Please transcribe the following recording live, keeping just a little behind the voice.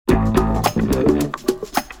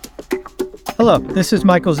Hello, this is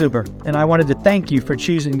Michael Zuber, and I wanted to thank you for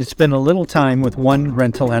choosing to spend a little time with one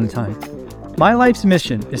rental at a time. My life's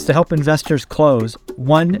mission is to help investors close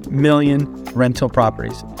 1 million rental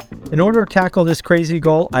properties. In order to tackle this crazy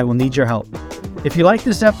goal, I will need your help. If you like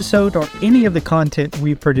this episode or any of the content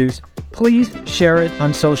we produce, please share it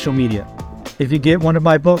on social media. If you get one of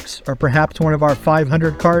my books or perhaps one of our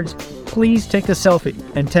 500 cards, please take a selfie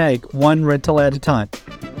and tag one rental at a time.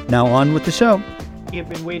 Now on with the show. You've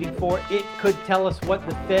been waiting for. It could tell us what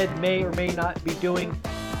the Fed may or may not be doing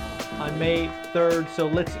on May 3rd. So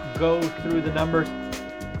let's go through the numbers.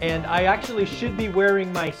 And I actually should be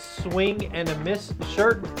wearing my swing and a miss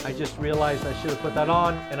shirt. I just realized I should have put that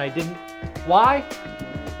on and I didn't. Why?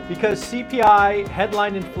 Because CPI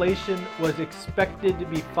headline inflation was expected to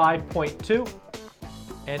be 5.2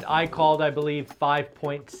 and I called, I believe,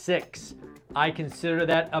 5.6. I consider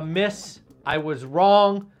that a miss. I was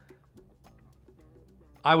wrong.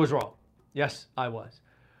 Yes, I was.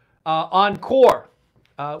 On core,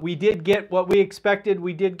 we did get what we expected.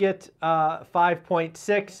 We did get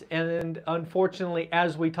 5.6, and unfortunately,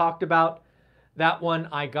 as we talked about, that one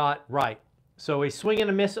I got right. So a swing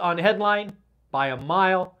and a miss on headline by a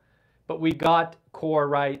mile, but we got core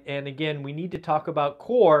right. And again, we need to talk about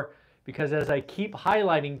core because as I keep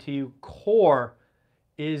highlighting to you, core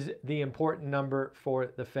is the important number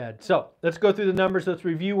for the Fed. So let's go through the numbers. Let's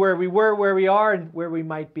review where we were, where we are, and where we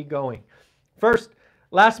might be going. First,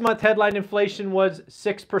 last month headline inflation was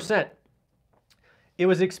 6%. It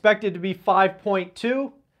was expected to be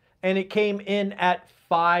 5.2, and it came in at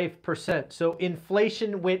 5%. So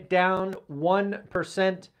inflation went down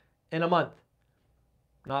 1% in a month.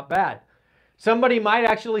 Not bad. Somebody might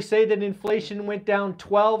actually say that inflation went down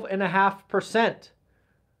 12.5%.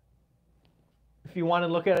 If you want to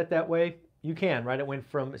look at it that way, you can, right? It went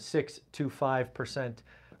from 6 to 5%.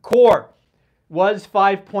 Core was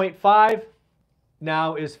 5.5,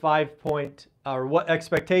 now is what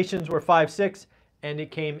expectations were 5.6, and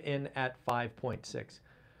it came in at 5.6.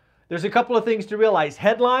 There's a couple of things to realize.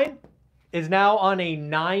 Headline is now on a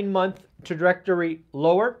 9-month trajectory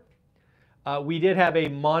lower. We did have a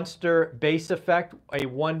monster base effect, a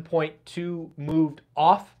 1.2 moved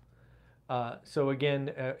off. So again,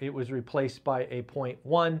 it was replaced by a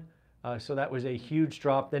 0.1. So that was a huge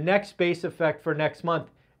drop. The next base effect for next month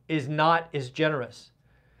is not as generous.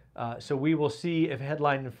 So we will see if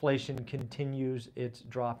headline inflation continues its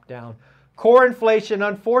drop down. Core inflation,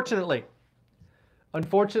 unfortunately,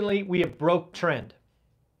 we have broke trend.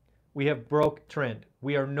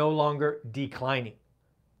 We are no longer declining.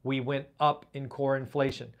 We went up in core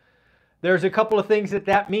inflation. There's a couple of things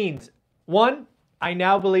that means. One, I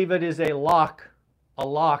now believe it is a lock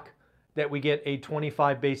that we get a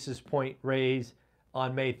 25 basis point raise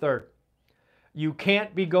on May 3rd. You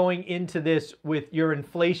can't be going into this with your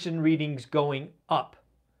inflation readings going up.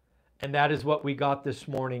 And that is what we got this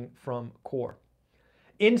morning from core.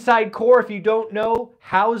 Inside core, if you don't know,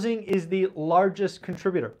 housing is the largest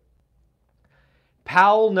contributor.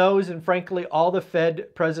 Powell knows, and frankly, all the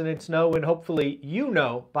Fed presidents know, and hopefully you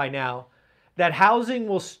know by now, that housing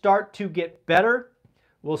will start to get better,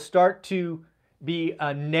 will start to be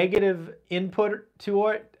a negative input to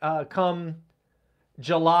it come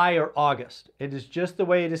July or August. It is just the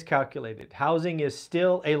way it is calculated. Housing is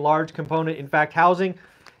still a large component. In fact, housing,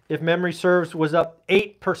 if memory serves, was up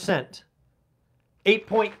 8%,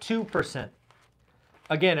 8.2%.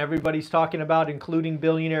 Again, everybody's talking about, including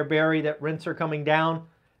billionaire Barry, that rents are coming down.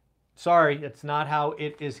 Sorry, that's not how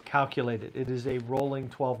it is calculated. It is a rolling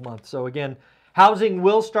 12 months. So again, housing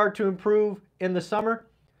will start to improve in the summer.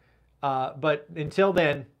 But until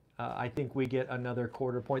then, I think we get another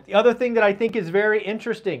quarter point. The other thing that I think is very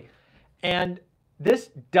interesting, and this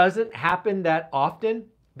doesn't happen that often,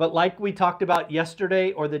 but like we talked about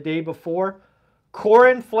yesterday or the day before, core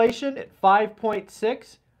inflation at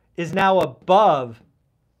 5.6 is now above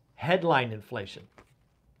headline inflation.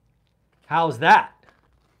 How's that?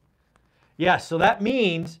 Yeah, so that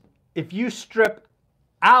means if you strip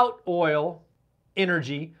out oil,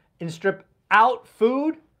 energy, and strip out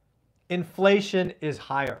food, inflation is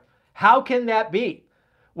higher. How can that be?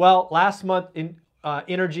 Well, last month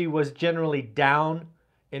energy was generally down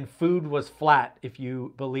and food was flat, if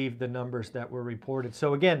you believe the numbers that were reported.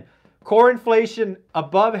 So again, core inflation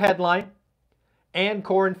above headline and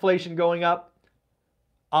core inflation going up,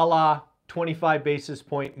 a la 25 basis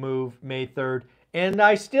point move May 3rd. And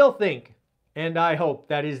I still think, and I hope,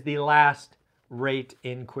 that is the last rate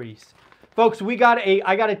increase. Folks, I got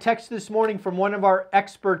a text this morning from one of our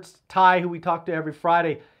experts, Ty, who we talk to every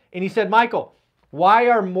Friday, and he said, Michael, why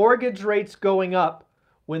are mortgage rates going up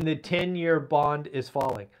when the 10-year bond is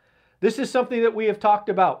falling? This is something that we have talked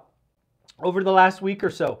about. over the last week or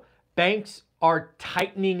so, banks are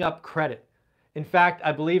tightening up credit. In fact,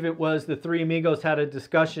 I believe it was the Three Amigos had a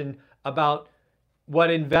discussion about what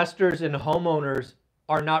investors and homeowners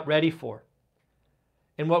are not ready for.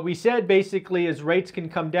 And what we said basically is rates can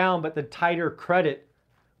come down, but the tighter credit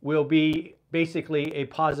will be basically a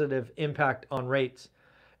positive impact on rates.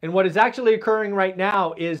 And what is actually occurring right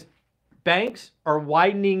now is banks are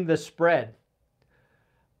widening the spread.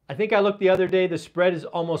 I think I looked the other day, the spread is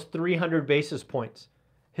almost 300 basis points.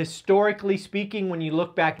 Historically speaking, when you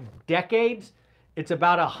look back decades, it's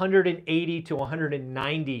about 180 to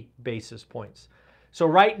 190 basis points. So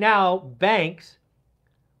right now, banks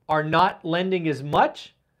are not lending as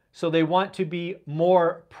much, so they want to be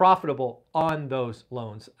more profitable on those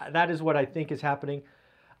loans. That is what I think is happening.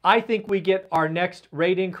 I think we get our next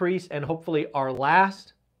rate increase and hopefully our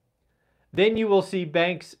last. Then you will see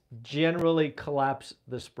banks generally collapse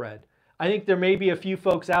the spread. I think there may be a few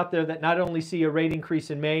folks out there that not only see a rate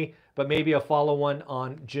increase in May, but maybe a follow-on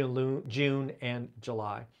on June and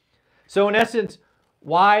July. So in essence,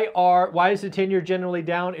 why is the 10-year generally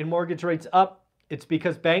down and mortgage rates up? It's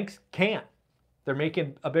because banks can't. They're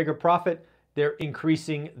making a bigger profit. They're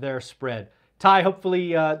increasing their spread. Ty,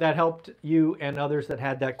 hopefully that helped you and others that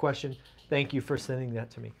had that question. Thank you for sending that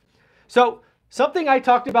to me. So something I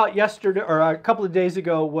talked about yesterday or a couple of days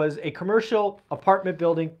ago was a commercial apartment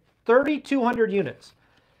building, 3,200 units,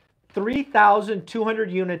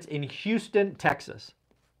 3,200 units in Houston, Texas.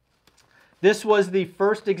 This was the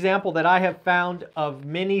first example that I have found of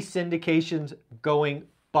many syndications going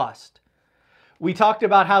bust. We talked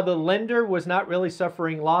about how the lender was not really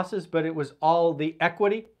suffering losses, but it was all the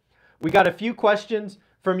equity. We got a few questions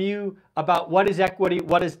from you about what is equity,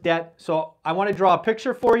 what is debt. So I want to draw a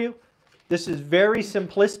picture for you. This is very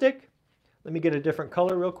simplistic. Let me get a different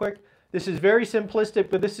color real quick. This is very simplistic,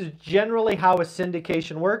 but this is generally how a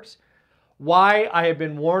syndication works. Why I have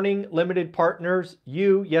been warning limited partners,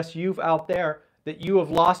 yes, you've out there, that you have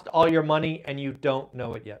lost all your money and you don't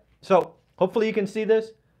know it yet. So hopefully you can see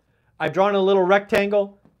this. I've drawn a little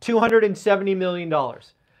rectangle, $270 million.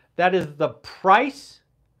 That is the price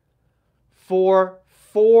for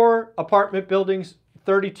 4 apartment buildings,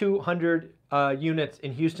 3,200 units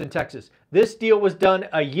in Houston, Texas. This deal was done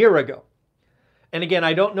a year ago. And again,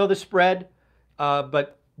 I don't know the spread,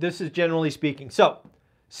 but this is generally speaking. So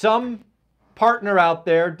some partner out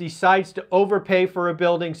there decides to overpay for a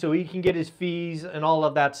building so he can get his fees and all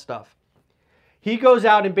of that stuff. He goes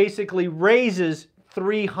out and basically raises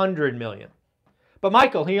 $300 million. But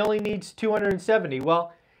Michael, he only needs 270.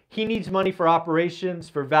 Well, he needs money for operations,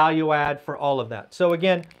 for value add, for all of that. So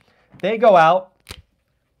again, they go out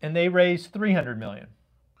and they raise $300 million.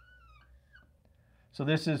 So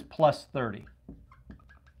this is plus 30.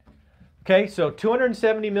 Okay, so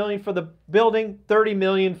 270 million for the building, 30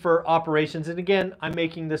 million for operations. And again, I'm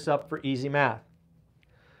making this up for easy math.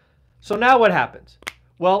 So now what happens?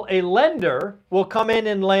 Well, a lender will come in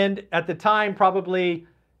and lend at the time probably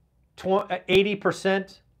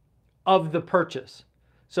 80% of the purchase.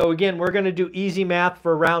 So again, we're going to do easy math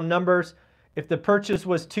for round numbers. If the purchase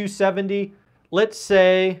was 270, let's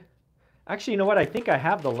say, actually, you know what? I think I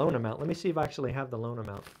have the loan amount. Let me see if I actually have the loan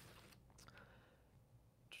amount.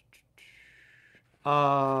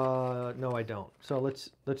 No, I don't. So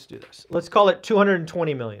let's do this. Let's call it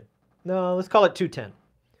 220 million. No, let's call it 210.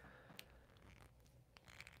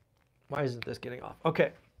 Why isn't this getting off?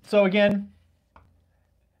 Okay. So again,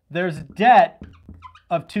 there's debt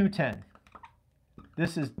of 210.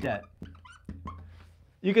 This is debt.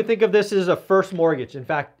 You can think of this as a first mortgage. In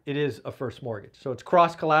fact, it is a first mortgage. So it's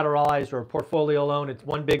cross-collateralized or a portfolio loan. It's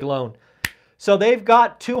one big loan. So they've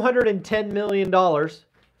got $210 million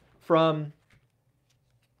from,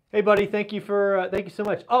 hey buddy, thank you so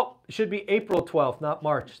much. Oh, it should be April 12th, not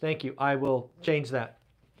March. Thank you. I will change that.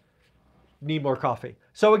 Need more coffee.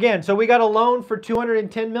 So again, so we got a loan for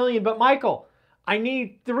 210 million, but Michael, I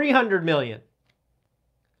need 300 million.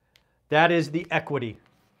 That is the equity.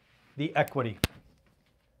 The equity.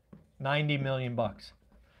 90 million bucks.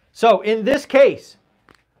 So in this case,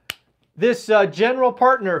 this general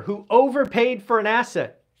partner who overpaid for an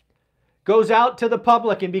asset goes out to the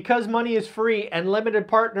public, and because money is free and limited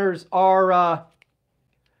partners are, I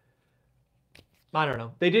don't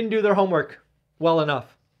know, they didn't do their homework well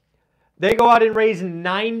enough. They go out and raise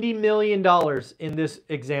 $90 million in this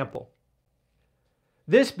example.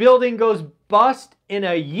 This building goes bust in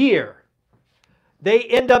a year. They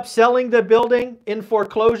end up selling the building in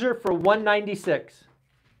foreclosure for $196.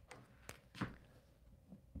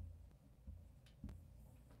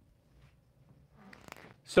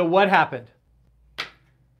 So what happened?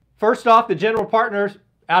 First off, the general partners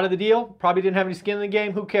out of the deal, probably didn't have any skin in the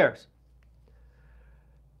game. Who cares?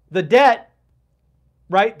 The debt,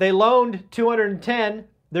 right? They loaned 210.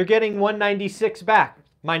 They're getting 196 back,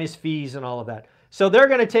 minus fees and all of that. So they're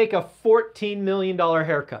going to take a $14 million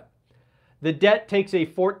haircut. The debt takes a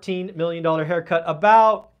 $14 million haircut.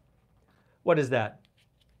 About, what is that?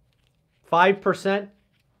 5%?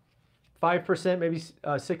 5%, maybe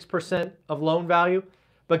 6% of loan value.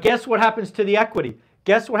 But guess what happens to the equity?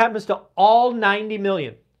 Guess what happens to all 90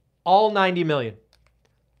 million? All 90 million.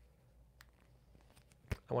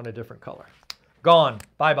 I want a different color. Gone.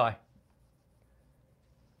 Bye-bye.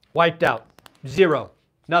 Wiped out. Zero.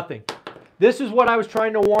 Nothing. This is what I was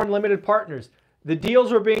trying to warn limited partners. The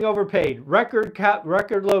deals were being overpaid.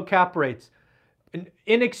 Record low cap rates.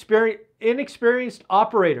 Inexperienced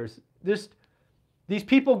operators. These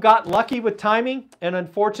people got lucky with timing, and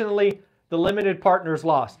unfortunately, the limited partners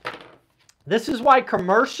lost. This is why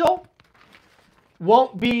commercial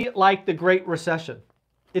won't be like the Great Recession.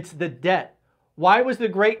 It's the debt. Why was the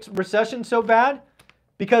Great Recession so bad?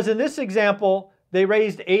 Because in this example, they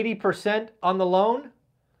raised 80% on the loan.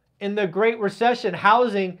 In the Great Recession,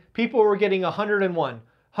 housing, people were getting 101,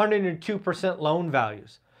 102% loan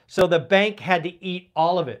values. So the bank had to eat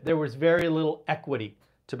all of it. There was very little equity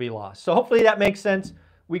to be lost. So hopefully that makes sense.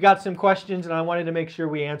 We got some questions, and I wanted to make sure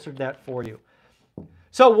we answered that for you.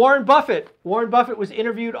 So Warren Buffett was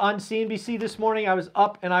interviewed on CNBC this morning. I was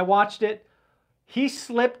up and I watched it. He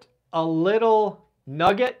slipped a little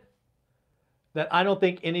nugget that I don't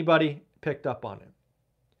think anybody picked up on it.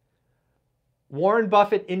 Warren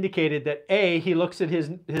Buffett indicated that he looks at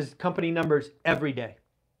his company numbers every day.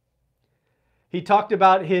 He talked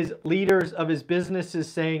about his leaders of his businesses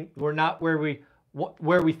saying we're not where we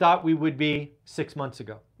thought we would be 6 months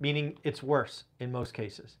ago, meaning it's worse in most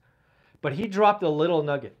cases. But he dropped a little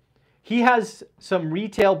nugget. He has some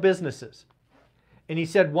retail businesses, and he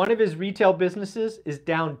said one of his retail businesses is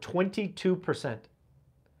down 22%.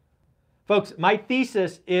 Folks, my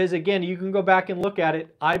thesis is, again, you can go back and look at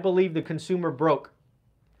it. I believe the consumer broke.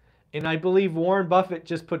 And I believe Warren Buffett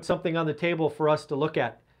just put something on the table for us to look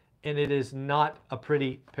at. And it is not a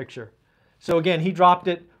pretty picture. So again, he dropped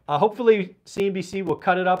it. Hopefully CNBC will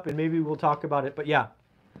cut it up and maybe we'll talk about it. But yeah,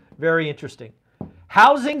 very interesting.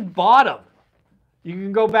 Housing bottom. You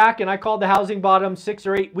can go back, and I called the housing bottom 6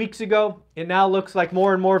 or 8 weeks ago. It now looks like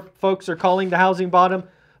more and more folks are calling the housing bottom.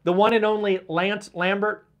 The one and only Lance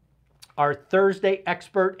Lambert, our Thursday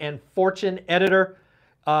expert and Fortune editor,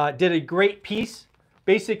 did a great piece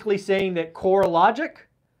basically saying that CoreLogic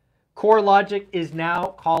is now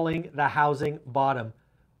calling the housing bottom.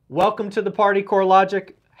 Welcome to the party,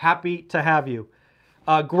 CoreLogic. Happy to have you.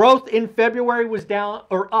 Growth in February was down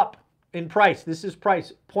or up in price. This is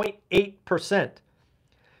price, 0.8%.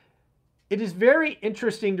 It is very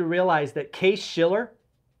interesting to realize that Case-Shiller,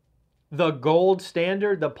 the gold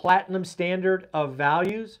standard, the platinum standard of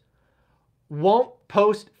values, won't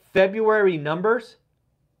post February numbers.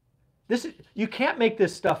 You can't make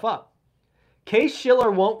this stuff up.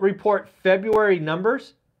 Case-Shiller won't report February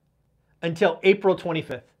numbers until April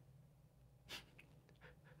 25th.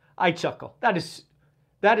 I chuckle. That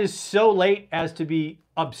is so late as to be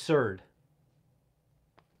absurd.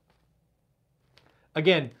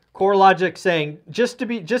 Again, CoreLogic saying, just to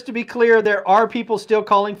be clear, there are people still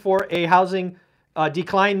calling for a housing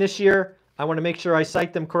decline this year. I want to make sure I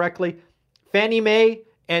cite them correctly. Fannie Mae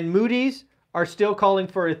and Moody's are still calling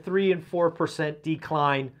for a 3 and 4%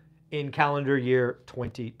 decline in calendar year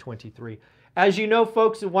 2023. As you know,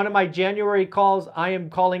 folks, in one of my January calls, I am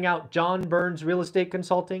calling out John Burns Real Estate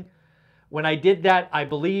Consulting. When I did that, I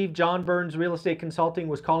believe John Burns Real Estate Consulting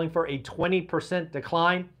was calling for a 20%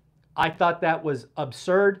 decline. I thought that was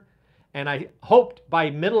absurd, and I hoped by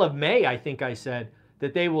middle of May, I think I said,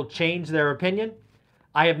 that they will change their opinion.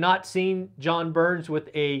 I have not seen John Burns with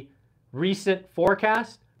a recent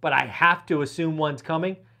forecast, but I have to assume one's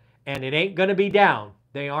coming, and it ain't going to be down.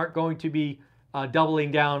 They aren't going to be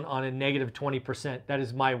doubling down on a negative 20%. That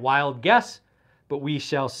is my wild guess, but we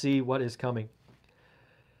shall see what is coming.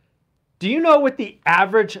 Do you know what the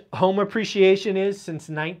average home appreciation is since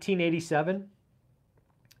 1987?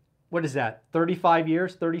 What is that, 35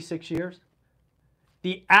 years, 36 years?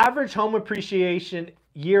 The average home appreciation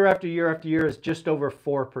year after year after year is just over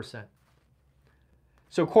 4%.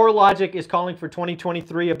 So CoreLogic is calling for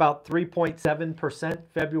 2023 about 3.7%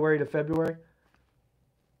 February to February.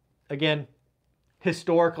 Again,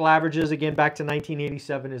 historical averages, again, back to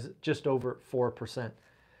 1987 is just over 4%.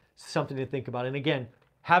 Something to think about. And again,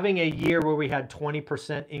 having a year where we had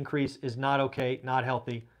 20% increase is not okay, not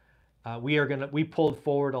healthy. We pulled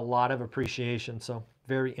forward a lot of appreciation, so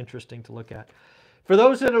very interesting to look at. For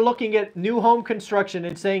those that are looking at new home construction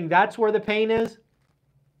and saying that's where the pain is,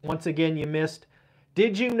 once again, you missed.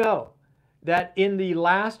 Did you know that in the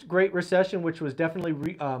last Great Recession, which was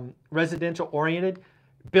definitely residential oriented,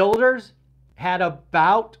 builders had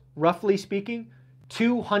about, roughly speaking,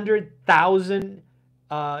 200,000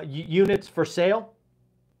 units for sale?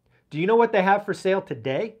 Do you know what they have for sale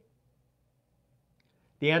today?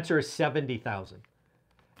 The answer is 70,000.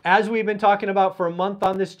 As we've been talking about for a month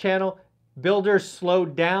on this channel, builders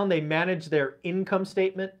slowed down. They managed their income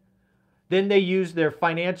statement. Then they used their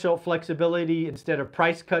financial flexibility instead of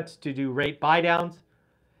price cuts to do rate buy downs.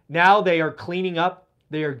 Now they are cleaning up.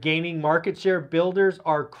 They are gaining market share. Builders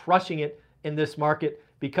are crushing it in this market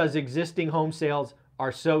because existing home sales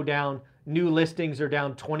are so down. New listings are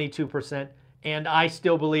down 22%. And I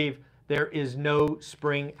still believe there is no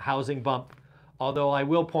spring housing bump. Although I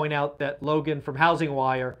will point out that Logan from Housing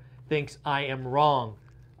Wire thinks I am wrong,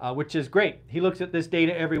 which is great. He looks at this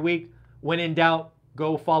data every week. When in doubt,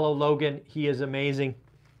 go follow Logan. He is amazing.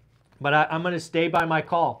 But I'm going to stay by my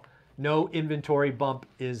call. No inventory bump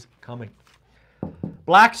is coming.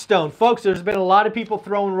 Blackstone. Folks, there's been a lot of people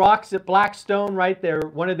throwing rocks at Blackstone, right? They're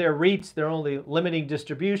one of their REITs. They're only limiting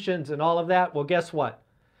distributions and all of that. Well, guess what?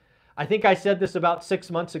 I think I said this about 6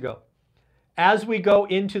 months ago. As we go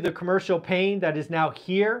into the commercial pain that is now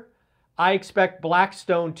here, I expect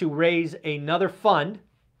Blackstone to raise another fund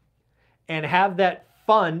and have that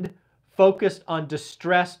fund focused on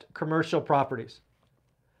distressed commercial properties.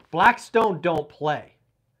 Blackstone don't play.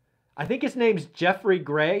 I think his name's Jeffrey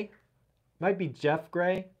Gray. Might be Jeff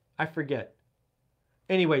Gray. I forget.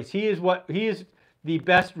 Anyways, he is the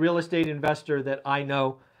best real estate investor that I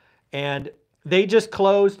know. And they just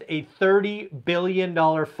closed a $30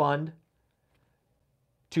 billion fund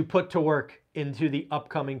to put to work into the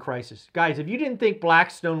upcoming crisis. Guys, if you didn't think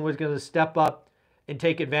Blackstone was going to step up and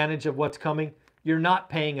take advantage of what's coming, you're not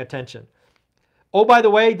paying attention. Oh, by the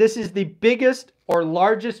way, this is the biggest or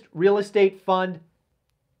largest real estate fund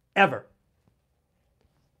ever.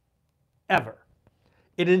 Ever.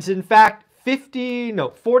 It is in fact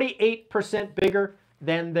 48% bigger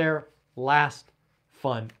than their last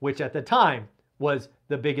fund, which at the time was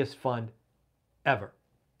the biggest fund ever.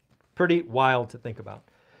 Pretty wild to think about.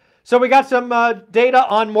 So we got some data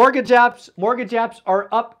on mortgage apps. Mortgage apps are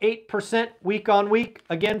up 8% week on week.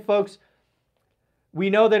 Again, folks,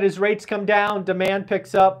 we know that as rates come down, demand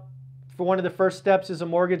picks up. For one of the first steps is a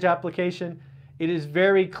mortgage application. It is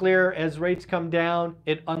very clear as rates come down,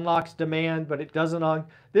 it unlocks demand, but it doesn't.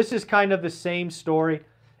 This is kind of the same story.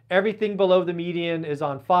 Everything below the median is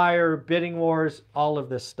on fire, bidding wars, all of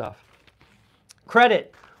this stuff.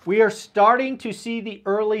 Credit. We are starting to see the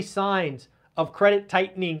early signs of credit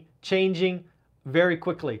tightening changing very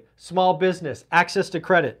quickly. Small business, access to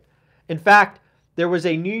credit. In fact, there was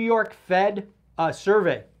a New York Fed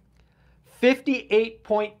survey.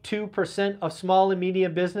 58.2% of small and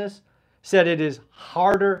medium business said it is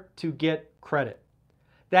harder to get credit.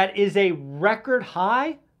 That is a record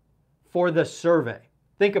high for the survey.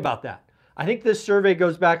 Think about that. I think this survey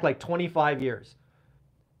goes back like 25 years.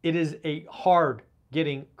 It is a hard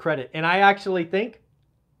getting credit. And I actually think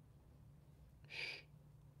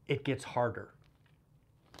it gets harder.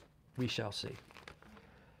 We shall see.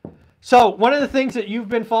 So one of the things that you've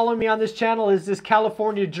been following me on this channel is this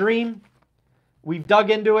California Dream. We've dug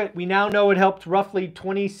into it. We now know it helped roughly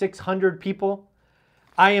 2,600 people.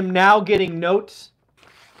 I am now getting notes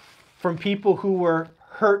from people who were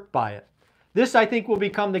hurt by it. This, I think, will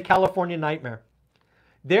become the California nightmare.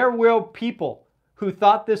 There will people who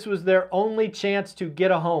thought this was their only chance to get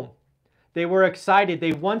a home. They were excited.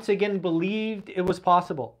 They once again believed it was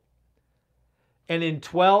possible. And in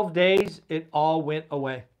 12 days, it all went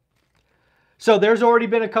away. So there's already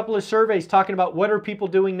been a couple of surveys talking about what are people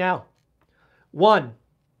doing now. One,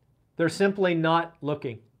 they're simply not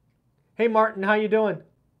looking. Hey, Martin, how you doing?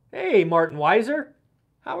 Hey, Martin Weiser,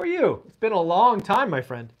 how are you? It's been a long time, my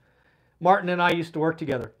friend. Martin and I used to work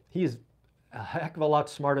together. He's a heck of a lot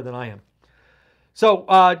smarter than I am. So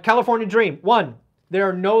California Dream. One, they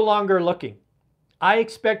are no longer looking. I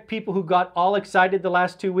expect people who got all excited the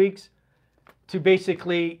last 2 weeks to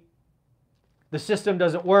basically, the system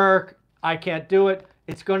doesn't work, I can't do it.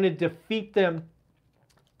 It's going to defeat them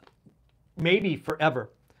maybe forever.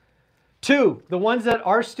 Two, the ones that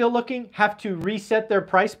are still looking have to reset their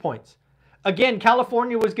price points. Again,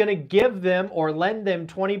 California was going to give them or lend them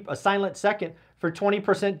a silent second for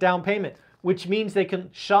 20% down payment, which means they can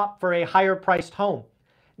shop for a higher priced home.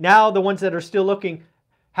 Now the ones that are still looking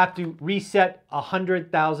have to reset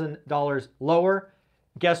 $100,000 lower.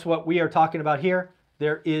 Guess what we are talking about here?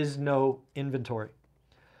 There is no inventory.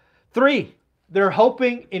 Three, they're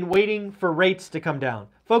hoping and waiting for rates to come down.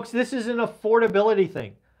 Folks, this is an affordability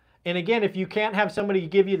thing. And again, if you can't have somebody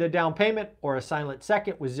give you the down payment or a silent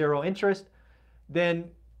second with 0 interest, then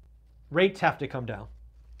rates have to come down.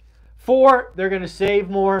 4, they're going to save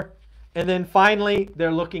more. And then finally,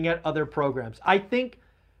 they're looking at other programs. I think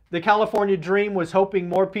the California Dream was hoping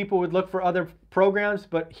more people would look for other programs,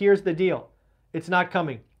 but here's the deal. It's not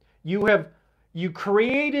coming. You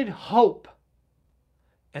created hope,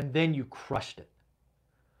 and then you crushed it.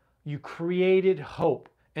 You created hope,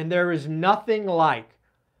 and there is nothing like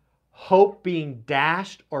hope being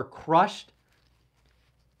dashed or crushed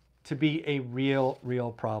to be a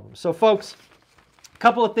real problem. So folks, a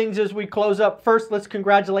couple of things as we close up. First, let's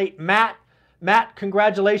congratulate Matt. Matt,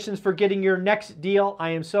 congratulations for getting your next deal.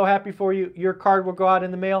 I am so happy for you. Your card will go out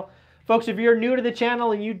in the mail. Folks, if you're new to the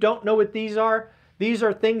channel and you don't know what these are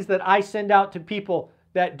things that I send out to people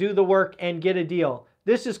that do the work and get a deal.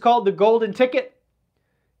 This is called the golden ticket.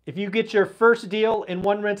 If you get your first deal in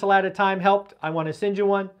one rental at a time helped, I want to send you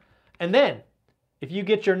one. And then if you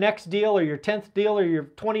get your next deal or your 10th deal or your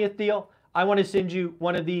 20th deal, I want to send you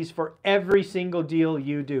one of these for every single deal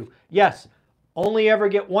you do. Yes, only ever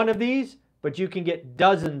get one of these, but you can get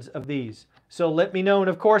dozens of these. So let me know. And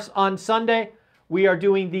of course, on Sunday, we are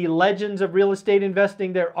doing the Legends of Real Estate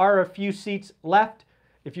Investing. There are a few seats left.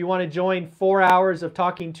 If you want to join 4 hours of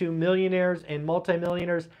talking to millionaires and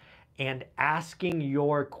multimillionaires and asking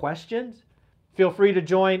your questions, feel free to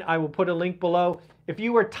join. I will put a link below. If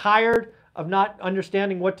you are tired of not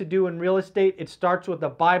understanding what to do in real estate, it starts with a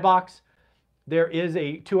buy box. There is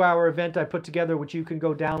a 2-hour event I put together, which you can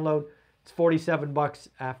go download. It's $47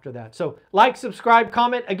 after that. So like, subscribe,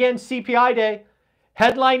 comment. Again, CPI day.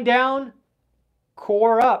 Headline down,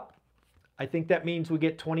 core up. I think that means we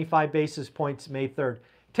get 25 basis points May 3rd.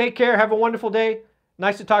 Take care. Have a wonderful day.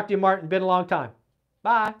 Nice to talk to you, Martin. Been a long time.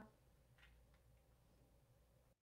 Bye.